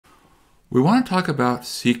we want to talk about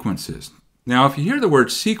sequences. Now, if you hear the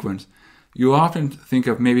word sequence, you often think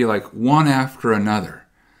of maybe like one after another,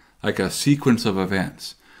 like a sequence of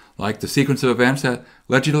events, like the sequence of events that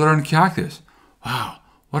led you to learn calculus. Wow,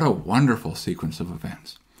 what a wonderful sequence of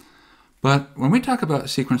events. But when we talk about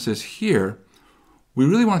sequences here, we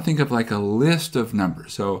really want to think of like a list of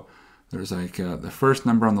numbers. So there's like the first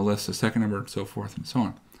number on the list, the second number, and so forth and so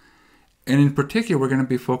on. And in particular, we're going to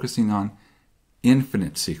be focusing on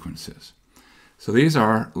infinite sequences. So these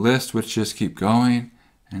are lists which just keep going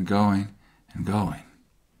and going and going.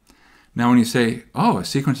 Now when you say, oh, a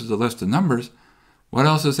sequence is a list of numbers, what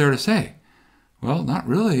else is there to say? Well, not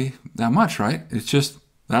really that much, right? It's just,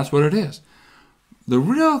 that's what it is. The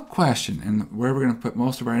real question, and where we're going to put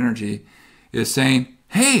most of our energy, is saying,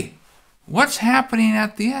 hey, what's happening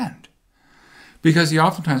at the end? Because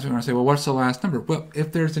oftentimes we want to say, well, what's the last number? Well,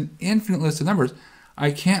 if there's an infinite list of numbers, I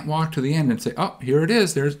can't walk to the end and say, oh, here it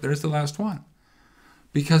is, there's the last one.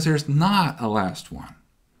 Because there's not a last one.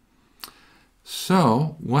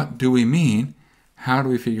 So what do we mean? How do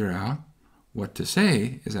we figure out what to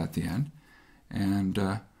say is at the end? And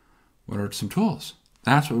what are some tools?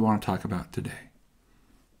 That's what we want to talk about today.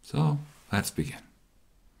 So let's begin.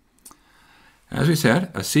 As we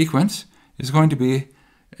said, a sequence is going to be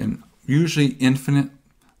an usually infinite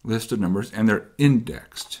list of numbers, and they're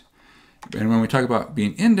indexed. And when we talk about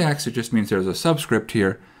being indexed, it just means there's a subscript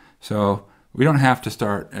here. So we don't have to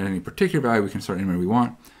start at any particular value. We can start anywhere we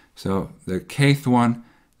want. So the kth one,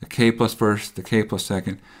 the k plus first, the k plus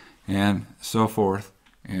second, and so forth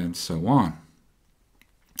and so on.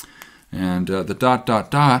 And the dot,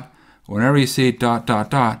 dot, dot, whenever you see dot, dot,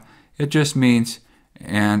 dot, it just means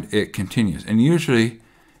and it continues. And usually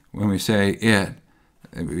when we say it,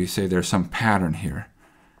 we say there's some pattern here.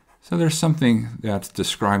 So there's something that's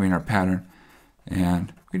describing our pattern,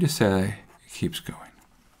 and we just say it keeps going.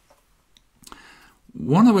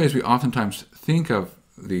 One of the ways we oftentimes think of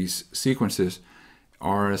these sequences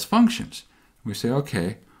are as functions. We say,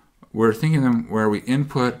 okay, we're thinking of them where we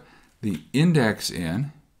input the index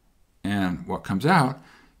in, and what comes out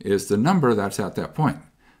is the number that's at that point.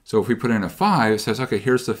 So if we put in a 5, it says, okay,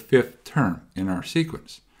 here's the 5th term in our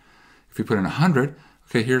sequence. If we put in 100,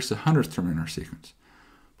 okay, here's the 100th term in our sequence.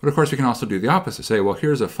 But of course, we can also do the opposite. Say, well,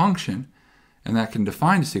 here's a function, and that can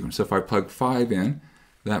define the sequence. So if I plug 5 in,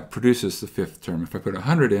 that produces the 5th term. If I put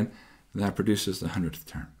 100 in, that produces the 100th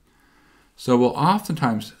term. So we'll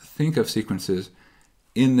oftentimes think of sequences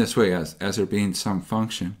in this way, as there being some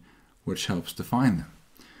function which helps define them.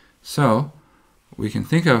 So we can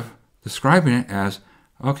think of describing it as,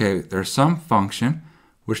 okay, there's some function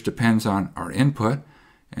which depends on our input,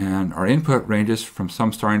 and our input ranges from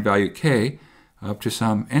some starting value k up to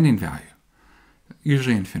some ending value,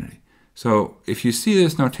 usually infinity. So if you see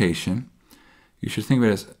this notation, you should think of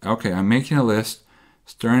it as, okay, I'm making a list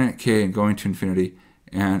starting at k and going to infinity,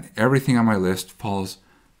 and everything on my list follows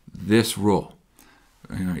this rule.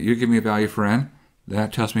 You give me a value for n,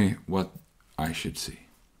 that tells me what I should see.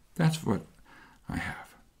 That's what I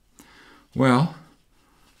have. Well,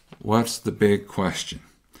 what's the big question?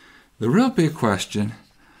 The real big question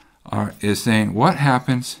is saying, what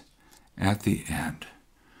happens at the end?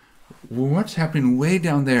 What's happening way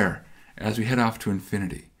down there as we head off to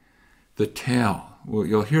infinity? The tail. Well,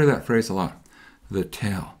 you'll hear that phrase a lot. The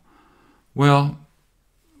tail. Well,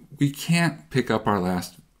 we can't pick up our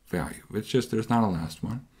last value. It's just there's not a last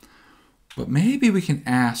one. But maybe we can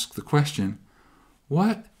ask the question,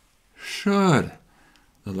 what should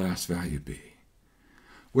the last value be?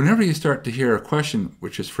 Whenever you start to hear a question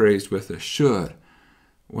which is phrased with a should,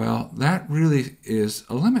 well, that really is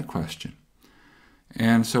a limit question.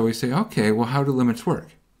 And so we say, okay, well, how do limits work?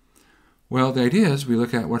 Well, the idea is we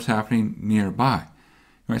look at what's happening nearby.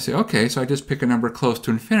 You might say, okay, so I just pick a number close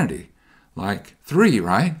to infinity, like 3,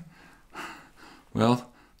 right? Well,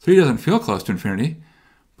 3 doesn't feel close to infinity,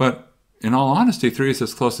 but in all honesty, 3 is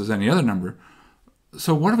as close as any other number.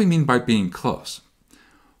 So what do we mean by being close?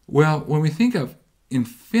 Well, when we think of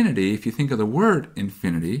infinity, if you think of the word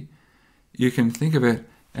infinity, you can think of it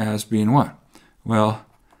as being what? Well,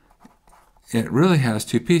 it really has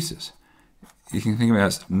two pieces. You can think of it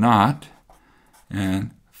as not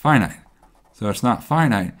and finite. So it's not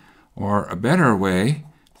finite, or a better way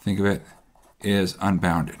to think of it is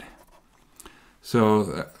unbounded.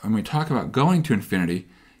 So when we talk about going to infinity,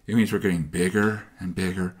 it means we're getting bigger and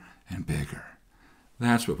bigger and bigger.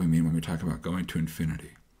 That's what we mean when we talk about going to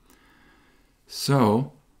infinity.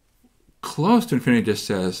 So close to infinity just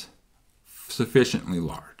says sufficiently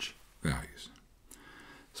large values.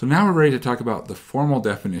 So now we're ready to talk about the formal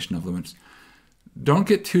definition of limits. Don't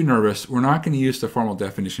get too nervous. We're not going to use the formal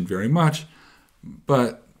definition very much,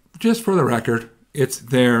 but just for the record, it's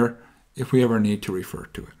there if we ever need to refer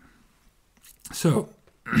to it. So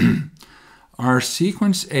our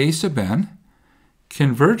sequence A sub n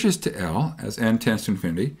converges to L as n tends to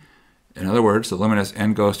infinity. In other words, the limit as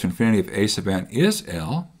n goes to infinity of A sub n is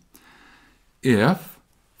L if,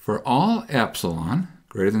 for all epsilon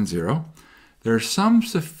greater than 0, there's some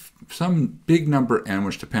big number n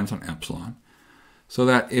which depends on epsilon, so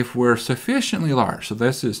that if we're sufficiently large, so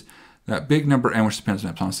this is that big number n which depends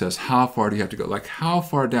on epsilon, says how far do you have to go? Like how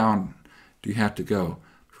far down do you have to go?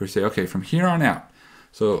 If we say, okay, from here on out.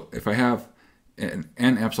 So if I have n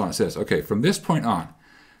epsilon, it says, okay, from this point on,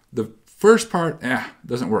 the first part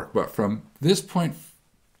doesn't work, but from this point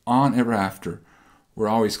on ever after, we're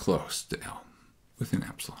always close to L within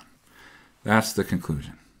epsilon. That's the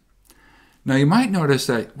conclusion. Now you might notice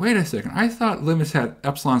that, wait a second, I thought limits had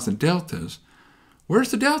epsilons and deltas. Where's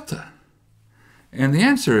the delta? And the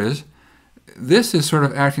answer is, this is sort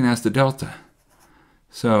of acting as the delta.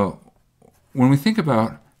 So when we think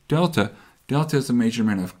about delta, delta is a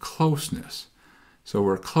measurement of closeness. So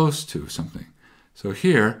we're close to something. So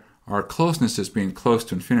here, our closeness is being close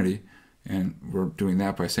to infinity, and we're doing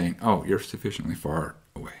that by saying, oh, you're sufficiently far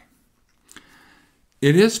away.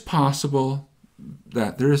 It is possible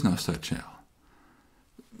that there is no such L.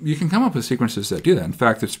 You can come up with sequences that do that. In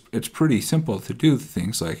fact, it's pretty simple to do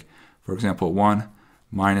things like, for example, 1,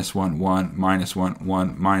 minus 1, 1, minus 1,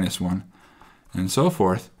 1, minus 1, and so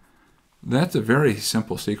forth. That's a very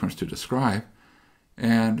simple sequence to describe.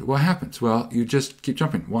 And what happens? Well, you just keep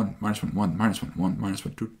jumping. 1, minus 1, 1, minus 1, 1, minus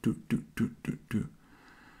 1, 2, 2, 2, 2, 2, 2.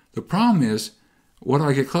 The problem is, what do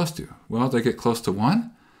I get close to? Well, do I get close to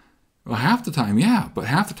 1? Well, half the time, yeah, but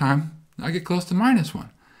half the time, I get close to minus 1.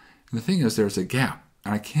 And the thing is, there's a gap,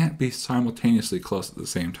 and I can't be simultaneously close at the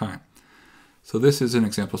same time. So this is an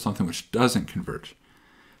example of something which doesn't converge.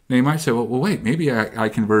 Now you might say, well wait, maybe I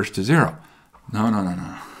converge to 0. No.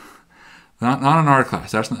 Not in our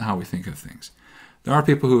class. That's not how we think of things. There are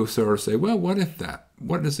people who sort of say, well, what if that?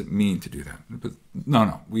 What does it mean to do that? But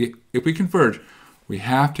no. If we converge, we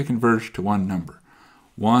have to converge to one number,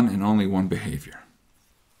 one and only one behavior.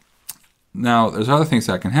 Now, there's other things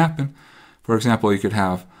that can happen. For example, you could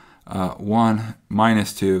have 1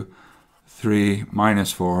 minus 2, 3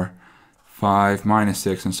 minus 4, 5 minus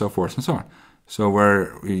 6, and so forth and so on. So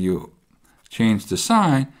where you change the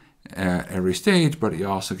sign at every stage, but you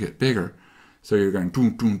also get bigger. So you're going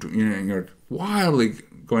doom, doom, doom, and you're wildly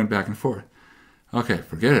going back and forth. Okay,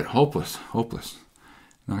 forget it. Hopeless.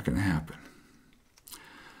 Not going to happen.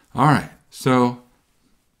 All right, so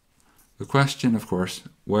the question, of course,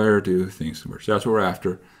 where do things converge? That's what we're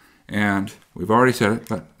after. And we've already said it,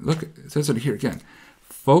 but look, it says it here again.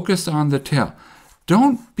 Focus on the tail.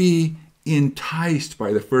 Don't be enticed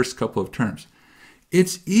by the first couple of terms.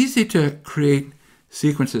 It's easy to create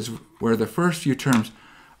sequences where the first few terms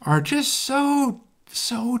are just so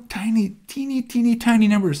tiny, teeny tiny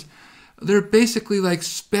numbers. They're basically like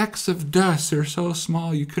specks of dust. They're so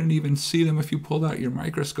small you couldn't even see them if you pulled out your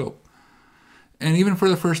microscope. And even for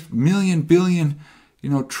the first million, billion,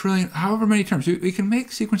 trillion, however many terms, we can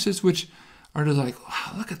make sequences which are just like,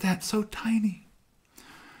 wow, look at that, so tiny.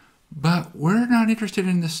 But we're not interested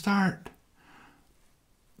in the start.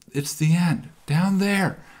 It's the end, down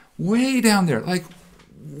there, way down there, like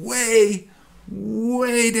way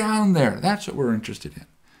down there. That's what we're interested in.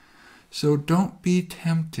 So don't be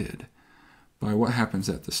tempted by what happens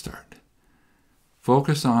at the start.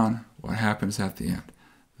 Focus on what happens at the end.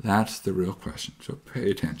 That's the real question, so pay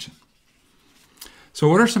attention. So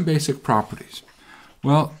what are some basic properties?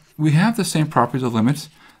 Well, we have the same properties of limits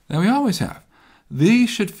that we always have. These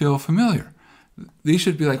should feel familiar. These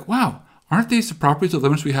should be like, wow, aren't these the properties of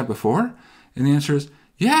limits we had before? And the answer is,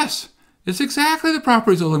 yes, it's exactly the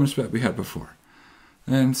properties of limits that we had before.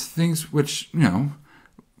 And things which,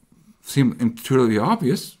 seem intuitively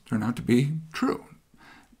obvious turn out to be true.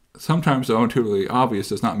 Sometimes, though, intuitively obvious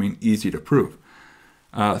does not mean easy to prove.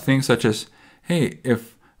 Things such as, hey,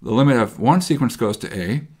 if the limit of one sequence goes to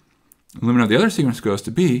A, the limit of the other sequence goes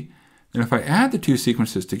to B, then if I add the two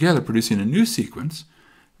sequences together, producing a new sequence,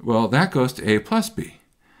 well, that goes to A plus B.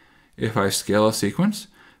 If I scale a sequence,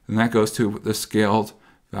 then that goes to the scaled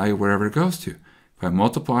value wherever it goes to. If I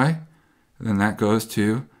multiply, then that goes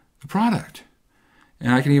to the product.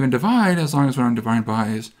 And I can even divide as long as what I'm dividing by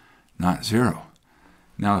is not 0.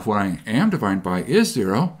 Now, if what I am dividing by is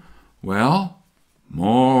 0, well,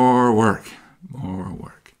 more work.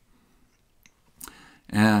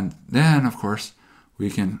 And then, of course, we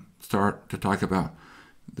can start to talk about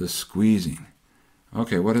the squeezing.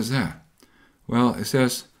 Okay, what is that? Well, it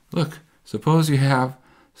says, look, suppose you have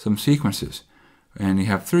some sequences, and you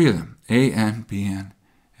have 3 of them, A, N, B, N,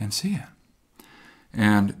 and Cn.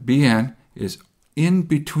 And Bn is in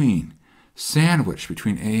between, sandwiched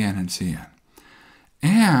between An and Cn.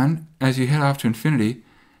 And as you head off to infinity,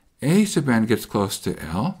 A sub n gets close to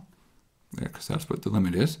L, because that's what the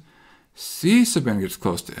limit is. C sub n gets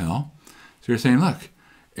close to L. So you're saying, look,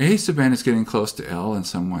 A sub n is getting close to L in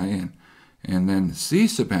some way, and then C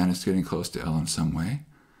sub n is getting close to L in some way.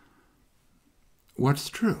 What's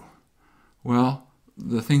true? Well,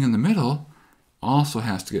 the thing in the middle also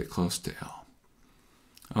has to get close to L.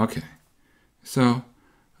 Okay, so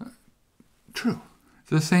true.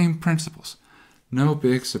 The same principles. No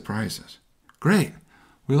big surprises. Great.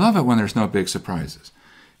 We love it when there's no big surprises.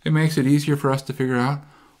 It makes it easier for us to figure out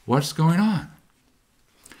what's going on.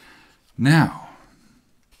 Now,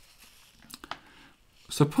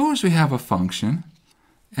 suppose we have a function,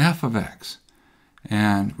 f of x,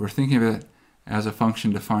 and we're thinking of it as a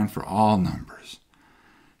function defined for all numbers.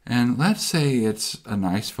 And let's say it's a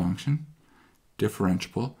nice function,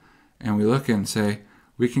 differentiable, and we look and say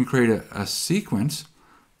we can create a sequence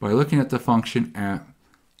by looking at the function at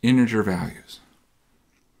integer values.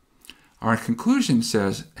 Our conclusion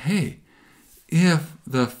says, hey, if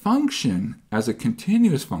the function as a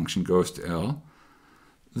continuous function goes to L,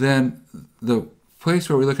 then the place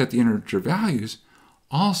where we look at the integer values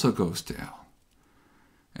also goes to L.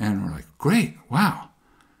 And we're like, great, wow,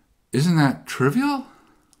 isn't that trivial?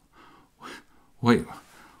 Wait,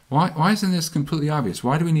 why isn't this completely obvious?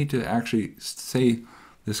 Why do we need to actually say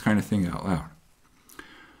this kind of thing out loud?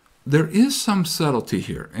 There is some subtlety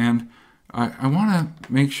here, and I want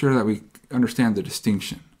to make sure that we understand the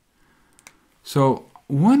distinction. So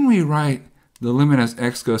when we write the limit as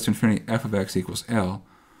x goes to infinity f of x equals L,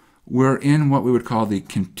 we're in what we would call the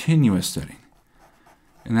continuous setting.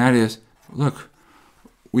 And that is, look,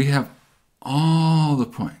 we have all the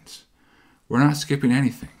points. We're not skipping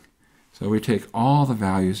anything. So we take all the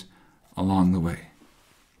values along the way.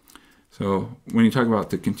 So when you talk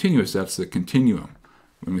about the continuous, that's the continuum.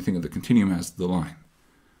 When we think of the continuum as the line.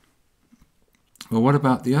 Well, what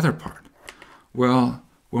about the other part? Well,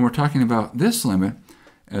 when we're talking about this limit,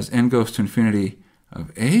 as n goes to infinity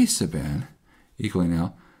of a sub n equaling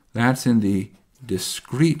L, that's in the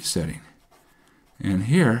discrete setting. And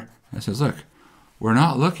here, it says, look, we're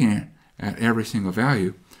not looking at every single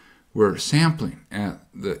value. We're sampling at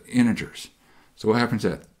the integers. So what happens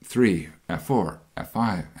at 3, at 4, at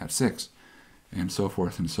 5, at 6, and so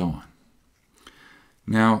forth and so on.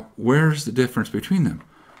 Now, where's the difference between them?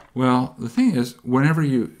 Well, the thing is, whenever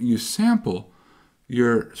you sample,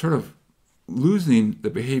 you're sort of losing the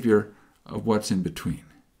behavior of what's in between.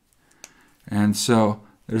 And so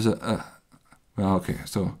there's well, okay,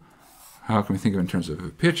 so how can we think of it in terms of a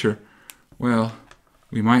picture? Well,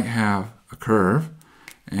 we might have a curve,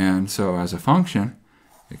 and so as a function,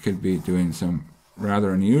 it could be doing some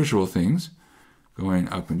rather unusual things, going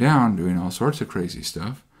up and down, doing all sorts of crazy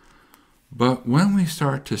stuff. But when we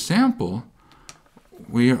start to sample,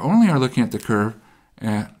 we only are looking at the curve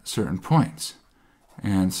at certain points.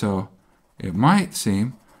 And so it might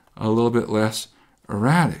seem a little bit less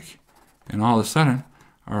erratic. And all of a sudden,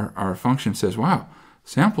 our function says, wow,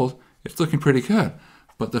 sampled, it's looking pretty good.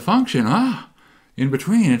 But the function, in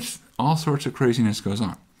between, it's all sorts of craziness goes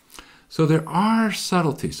on. So there are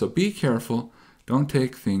subtleties. So be careful. Don't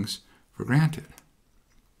take things for granted.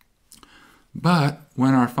 But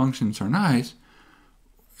when our functions are nice,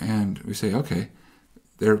 and we say, okay,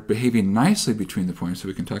 they're behaving nicely between the points, so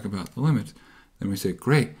we can talk about the limits, then we say,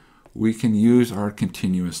 great, we can use our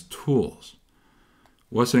continuous tools.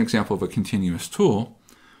 What's an example of a continuous tool?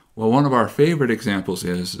 Well, one of our favorite examples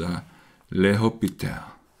is L'Hopital.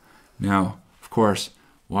 Now, of course,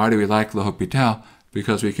 why do we like L'Hopital?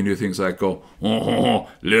 Because we can do things like go, oh,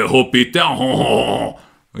 L'Hopital, oh.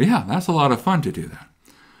 Well, yeah, that's a lot of fun to do that.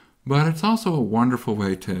 But it's also a wonderful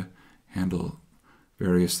way to handle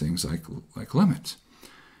various things like limits.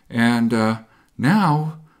 And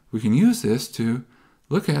now we can use this to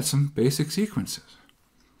look at some basic sequences.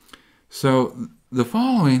 So the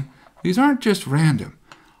following, these aren't just random.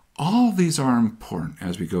 All of these are important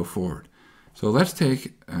as we go forward. So let's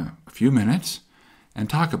take a few minutes and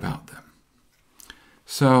talk about them.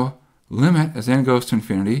 So limit as n goes to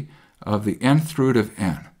infinity of the nth root of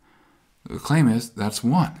n. The claim is that's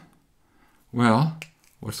 1. Well,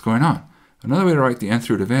 what's going on? Another way to write the nth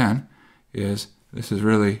root of n is this is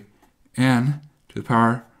really n to the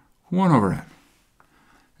power 1 over n.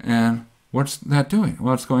 And what's that doing?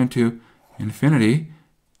 Well, it's going to infinity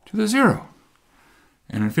to the 0.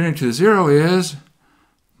 And infinity to the 0 is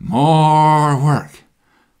more work.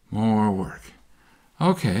 More work.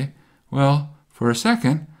 Okay, well, for a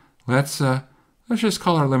second, let's just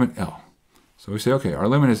call our limit L. So we say, okay, our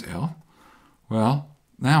limit is L. Well,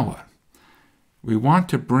 now what? We want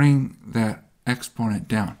to bring that exponent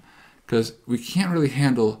down because we can't really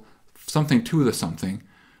handle something to the something,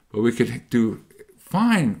 but we could do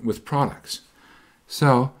fine with products.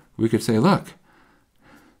 So we could say, look,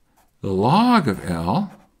 the log of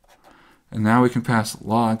L, and now we can pass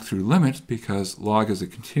log through limits because log is a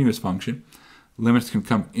continuous function. Limits can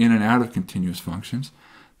come in and out of continuous functions.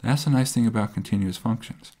 That's the nice thing about continuous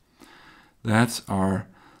functions. That's our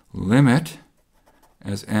limit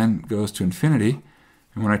as n goes to infinity.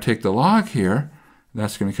 And when I take the log here,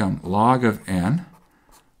 that's going to become log of n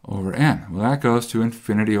over n. Well, that goes to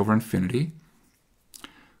infinity over infinity.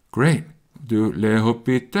 Great. Do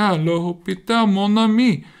l'hôpital, mon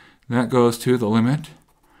ami. That goes to the limit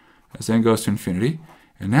as n goes to infinity.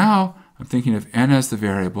 And now I'm thinking of n as the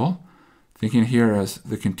variable, thinking here as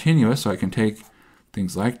the continuous, so I can take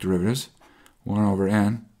things like derivatives, 1 over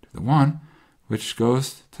n to the 1, which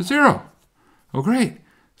goes to 0. Oh, great.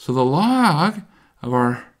 So the log of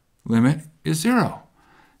our limit is 0.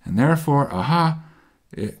 And therefore,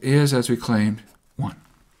 it is, as we claimed, 1.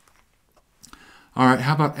 All right,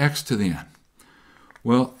 how about x to the n?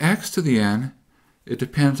 Well, x to the n, it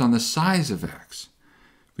depends on the size of x.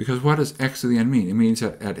 Because what does x to the n mean? It means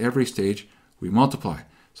that at every stage we multiply.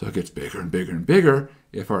 So it gets bigger and bigger and bigger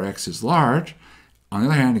if our x is large. On the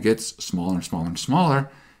other hand, it gets smaller and smaller and smaller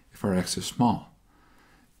if our x is small.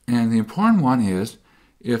 And the important one is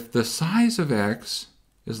if the size of x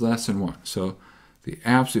is less than 1. So the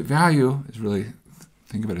absolute value is really,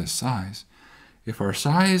 think of it as size. If our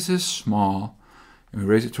size is small and we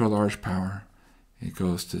raise it to a large power, it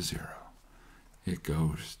goes to 0. It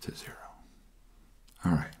goes to 0.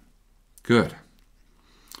 All right, good.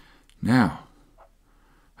 Now,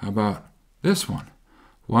 how about this one?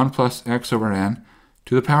 1 plus x over n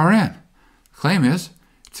to the power n. The claim is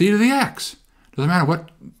it's e to the x. Doesn't matter what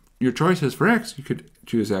your choice is for x. You could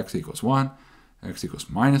choose x equals 1, x equals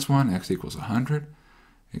minus 1, x equals 100.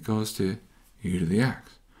 It goes to e to the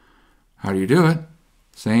x. How do you do it?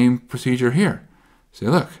 Same procedure here. Say,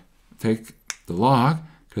 look, take the log,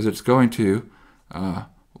 because it's going to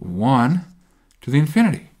 1 to the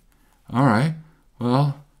infinity. All right,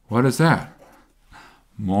 well, what is that?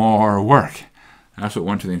 More work. That's what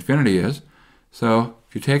 1 to the infinity is. So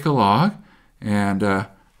if you take a log, and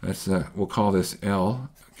we'll call this L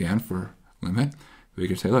again for limit, we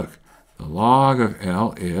can say, look, the log of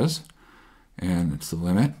L is, and it's the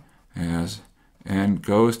limit as n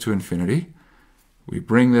goes to infinity. We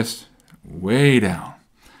bring this way down.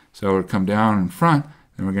 So it would come down in front,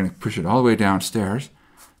 and we're going to push it all the way downstairs.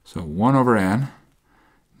 So 1 over n,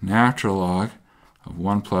 natural log of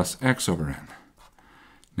 1 plus x over n.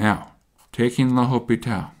 Now, taking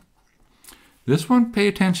l'hôpital. This one, pay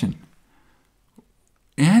attention.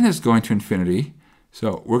 N is going to infinity,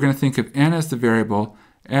 so we're going to think of n as the variable.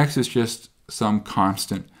 X is just some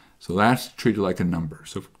constant, so that's treated like a number.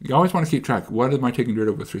 So you always want to keep track. What am I taking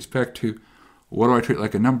derivative with respect to? What do I treat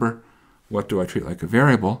like a number? What do I treat like a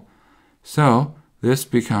variable? So this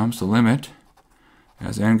becomes the limit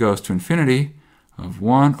as n goes to infinity of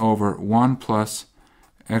 1 over 1 plus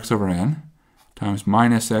x over n times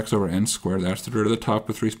minus x over n squared. That's the root of the top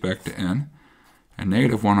with respect to n. And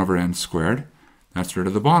negative 1 over n squared. That's the root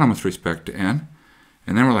of the bottom with respect to n.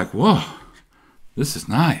 And then we're like, whoa, this is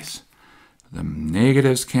nice. The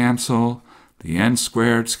negatives cancel. The n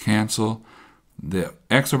squareds cancel. The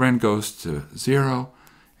x over n goes to 0.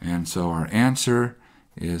 And so our answer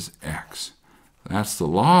is x. That's the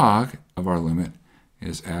log of our limit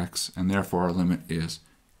is x, and therefore our limit is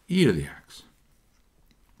e to the x.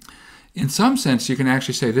 In some sense, you can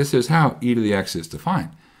actually say this is how e to the x is defined.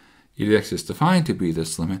 E to the x is defined to be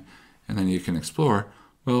this limit, and then you can explore,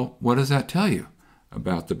 well, what does that tell you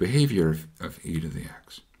about the behavior of e to the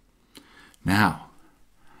x? Now,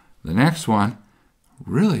 the next one,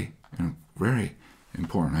 really a very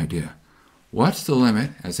important idea. What's the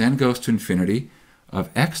limit as n goes to infinity of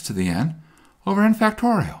x to the n over n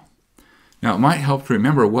factorial? Now, it might help to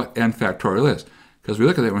remember what n factorial is, because we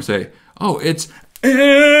look at it and we say, oh, it's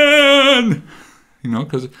n,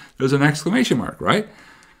 because there's an exclamation mark, right?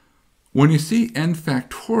 When you see n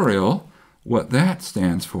factorial, what that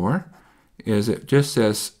stands for is it just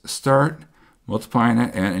says start multiplying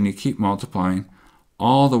at n, and you keep multiplying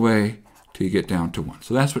all the way till you get down to 1.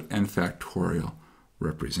 So that's what n factorial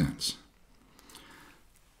represents.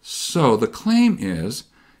 So the claim is,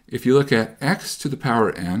 if you look at x to the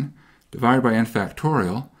power n divided by n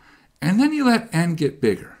factorial, and then you let n get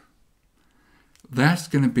bigger, that's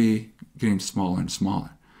going to be getting smaller and smaller.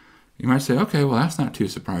 You might say, okay, well, that's not too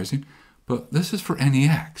surprising, but this is for any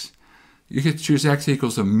x. You get to choose x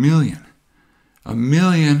equals 1,000,000.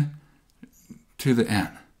 1,000,000 to the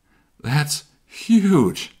n. That's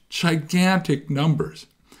huge, gigantic numbers.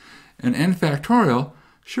 And n factorial,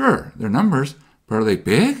 sure, they're numbers, but are they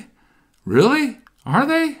big? Really? Are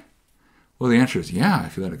they? Well, the answer is yeah,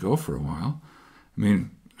 if you let it go for a while. I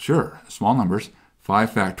mean, sure, small numbers, 5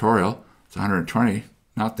 factorial, it's 120,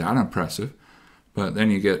 not that impressive. But then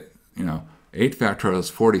you get, 8 factorial is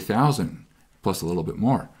 40,000 plus a little bit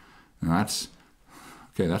more. And that's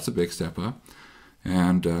a big step up.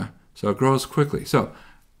 And so it grows quickly. So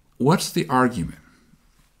what's the argument?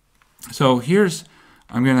 So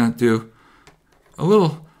I'm going to do a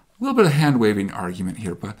little bit of hand-waving argument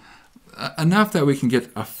here, but enough that we can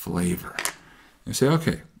get a flavor. And say,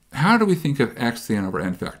 okay, how do we think of x to the n over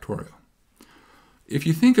n factorial? If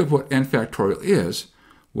you think of what n factorial is,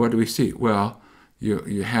 what do we see? Well,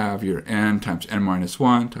 you have your n times n minus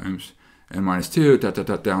 1 times n minus 2,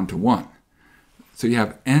 down to 1. So you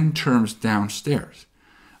have n terms downstairs.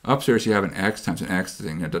 Upstairs you have an x times an x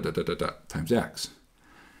thing, times x.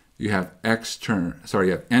 You have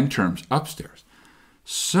you have n terms upstairs.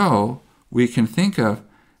 So we can think of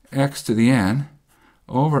x to the n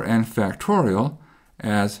over n factorial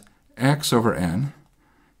as x over n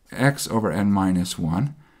minus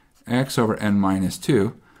 1, x over n minus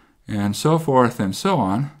 2, and so forth and so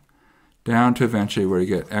on, down to eventually where you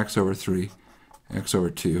get x over 3, x over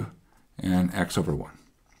 2, and x over 1.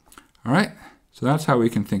 All right? So that's how we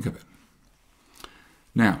can think of it.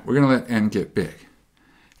 Now, we're going to let n get big.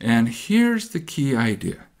 And here's the key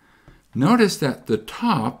idea. Notice that the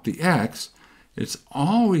top, the x, it's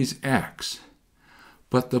always x,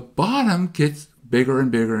 but the bottom gets bigger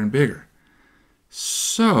and bigger and bigger.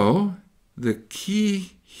 So the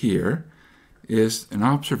key here is an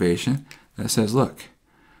observation that says, look,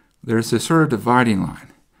 there's this sort of dividing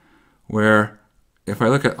line where if I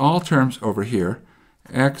look at all terms over here,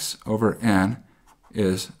 x over n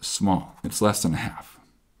is small. It's less than a half.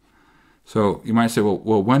 So you might say,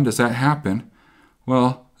 well, when does that happen?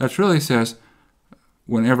 Well, that really says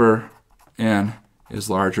whenever n is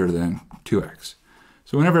larger than 2x.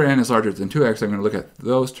 So whenever n is larger than 2x, I'm going to look at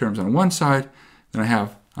those terms on one side. Then I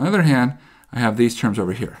have, on the other hand, I have these terms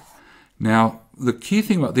over here. Now, the key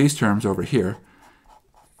thing about these terms over here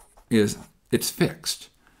is it's fixed.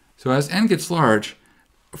 So as n gets large,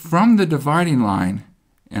 from the dividing line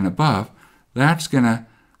and above, that's going to,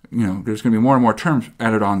 there's going to be more and more terms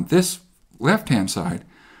added on this left-hand side.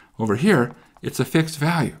 Over here, it's a fixed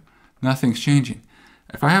value. Nothing's changing.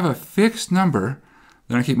 If I have a fixed number,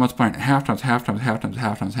 then I keep multiplying half times half times half times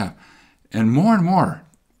half times half. And more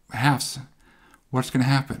halves, what's going to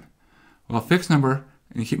happen? Well, a fixed number,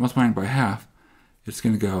 and you keep multiplying by half, it's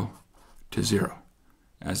going to go to 0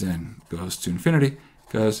 as n goes to infinity,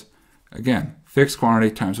 because, again, fixed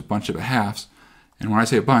quantity times a bunch of halves, and when I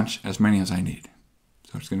say a bunch, as many as I need.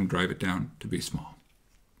 So it's going to drive it down to be small.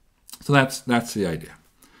 So that's the idea.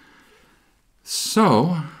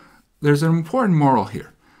 So there's an important moral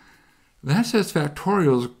here. That says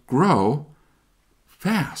factorials grow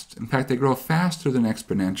fast. In fact, they grow faster than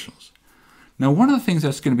exponentials. Now, one of the things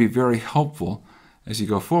that's going to be very helpful as you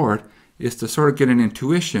go forward is to sort of get an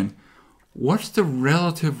intuition. What's the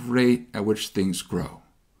relative rate at which things grow?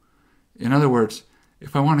 In other words,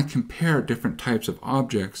 if I want to compare different types of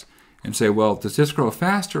objects and say, well, does this grow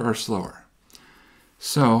faster or slower?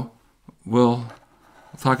 So we'll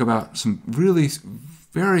talk about some really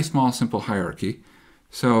very small, simple hierarchy.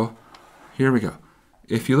 So here we go.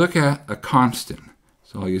 If you look at a constant,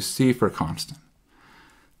 so I'll use C for a constant,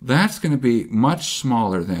 that's going to be much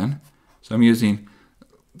smaller than, so I'm using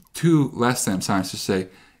two less than signs to say,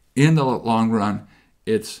 in the long run,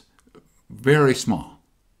 it's very small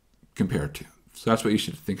compared to. So that's what you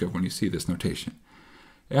should think of when you see this notation.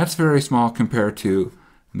 That's very small compared to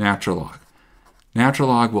natural log. Natural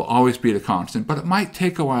log will always be the constant, but it might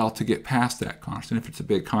take a while to get past that constant if it's a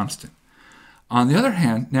big constant. On the other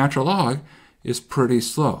hand, natural log is pretty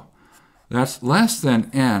slow. That's less than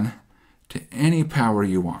n to any power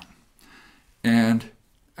you want. And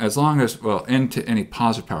as long as, well, n to any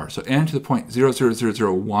positive power. So n to the point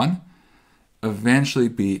 0.00001 eventually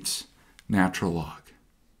beats natural log.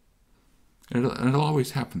 It'll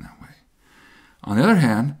always happen that way. On the other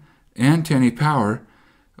hand, n to any power,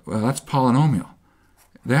 well, that's polynomial.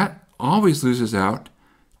 That always loses out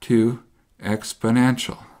to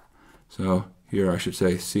exponential. So here I should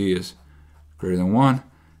say c is greater than 1.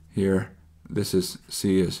 Here, this is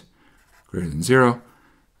c is greater than 0.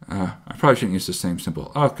 I probably shouldn't use the same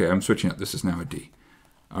symbol. Okay, I'm switching up. This is now a d.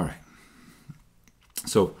 All right.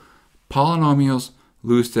 So polynomials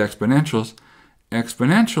lose to exponentials.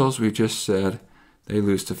 Exponentials, we just said, they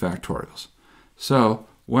lose to factorials. So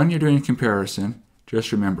when you're doing comparison,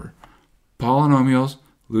 just remember, polynomials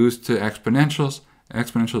lose to exponentials,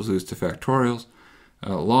 exponentials lose to factorials,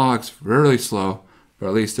 logs really slow, but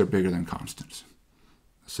at least they're bigger than constants.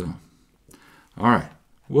 So, all right,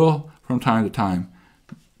 we'll from time to time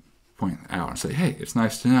point out and say, hey, it's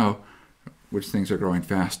nice to know which things are growing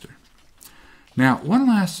faster. Now, one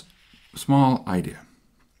last small idea,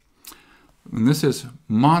 and this is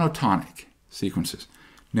monotonic sequences.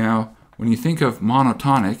 Now, when you think of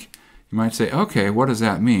monotonic, you might say, okay, what does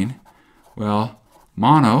that mean? Well,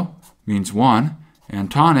 mono means one,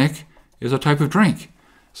 and tonic is a type of drink.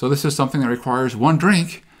 So this is something that requires one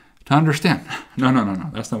drink to understand. No,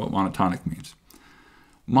 that's not what monotonic means.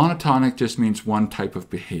 Monotonic just means one type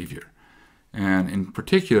of behavior. And in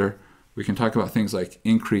particular, we can talk about things like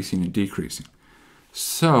increasing and decreasing.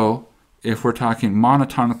 So if we're talking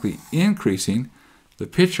monotonically increasing, the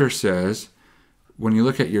picture says when you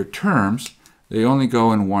look at your terms, they only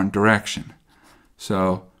go in one direction.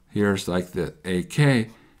 So here's like the AK,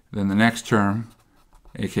 then the next term,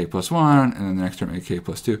 AK plus 1, and then the next term, AK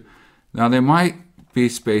plus 2. Now they might be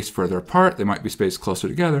spaced further apart, they might be spaced closer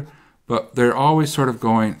together, but they're always sort of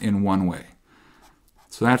going in one way.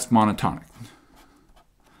 So that's monotonic.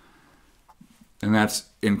 And that's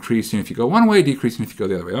increasing if you go one way, decreasing if you go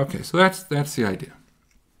the other way. Okay, so that's the idea.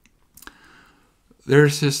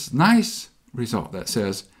 There's this nice result that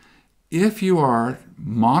says if you are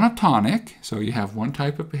monotonic, so you have one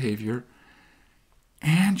type of behavior,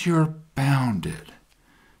 and you're bounded.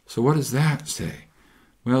 So what does that say?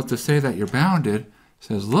 Well, to say that you're bounded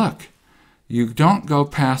says, look, you don't go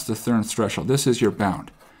past the third threshold. This is your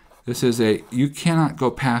bound. This is you cannot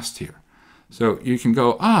go past here. So you can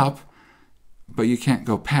go up, but you can't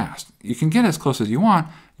go past. You can get as close as you want.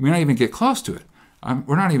 You may not even get close to it.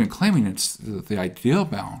 We're not even claiming it's the ideal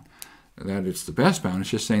bound, that it's the best bound. It's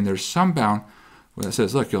just saying there's some bound where it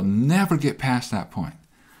says, look, you'll never get past that point.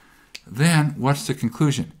 Then what's the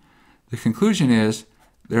conclusion? The conclusion is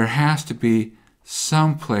there has to be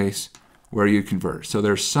some place where you converge. So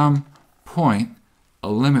there's some point, a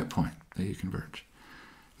limit point that you converge.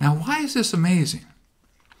 Now, why is this amazing?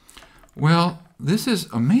 Well, this is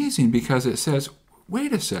amazing because it says,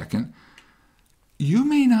 wait a second, you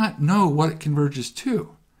may not know what it converges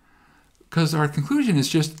to, because our conclusion is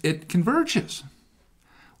just it converges.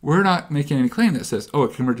 We're not making any claim that says, oh,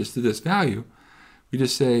 it converges to this value. We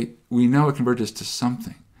just say we know it converges to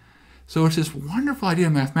something. So it's this wonderful idea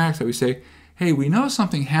in mathematics that we say, hey, we know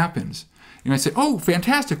something happens. You might say, oh,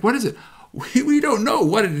 fantastic, what is it? We don't know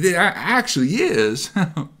what it actually is.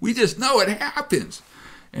 We just know it happens.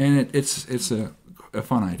 And it's a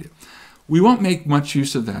fun idea. We won't make much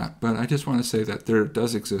use of that, but I just want to say that there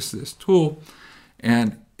does exist this tool.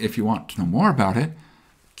 And if you want to know more about it,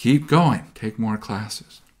 keep going. Take more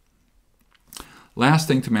classes. Last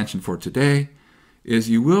thing to mention for today is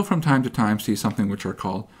you will from time to time see something which are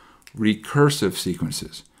called recursive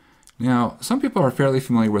sequences. Now, some people are fairly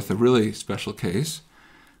familiar with a really special case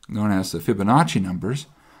known as the Fibonacci numbers.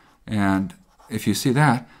 And if you see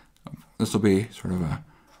that, this will be sort of a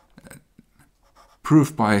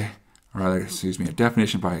proof by, or rather, excuse me, a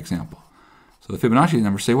definition by example. So the Fibonacci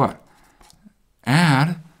numbers say what?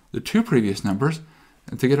 Add the two previous numbers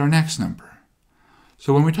to get our next number.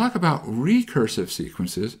 So when we talk about recursive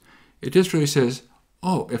sequences, it just really says,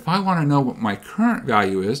 oh, if I want to know what my current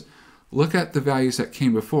value is, look at the values that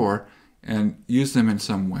came before and use them in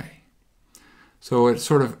some way. So it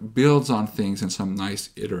sort of builds on things in some nice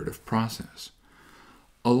iterative process.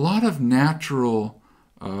 A lot of natural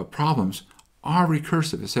problems are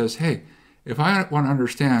recursive. It says, hey, if I want to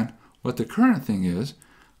understand what the current thing is,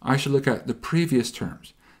 I should look at the previous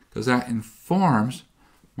terms, because that informs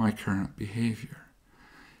my current behavior.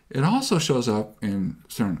 It also shows up in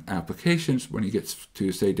certain applications when you get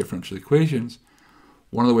to, say, differential equations.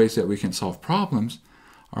 One of the ways that we can solve problems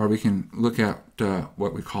are we can look at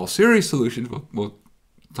what we call series solutions. We'll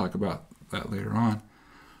talk about that later on.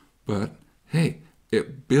 But, hey,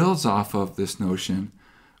 it builds off of this notion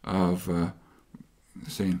of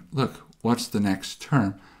saying, look, what's the next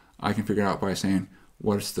term? I can figure out by saying,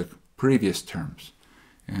 what's the previous terms?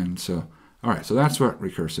 And so, all right, so that's what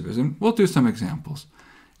recursive is. And we'll do some examples.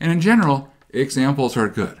 And in general, examples are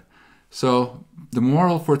good. So the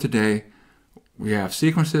moral for today, we have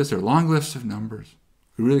sequences, they're long lists of numbers.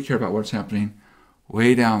 We really care about what's happening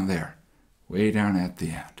way down there, way down at the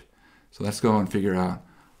end. So let's go and figure out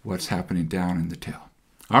what's happening down in the tail.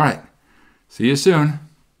 All right, see you soon.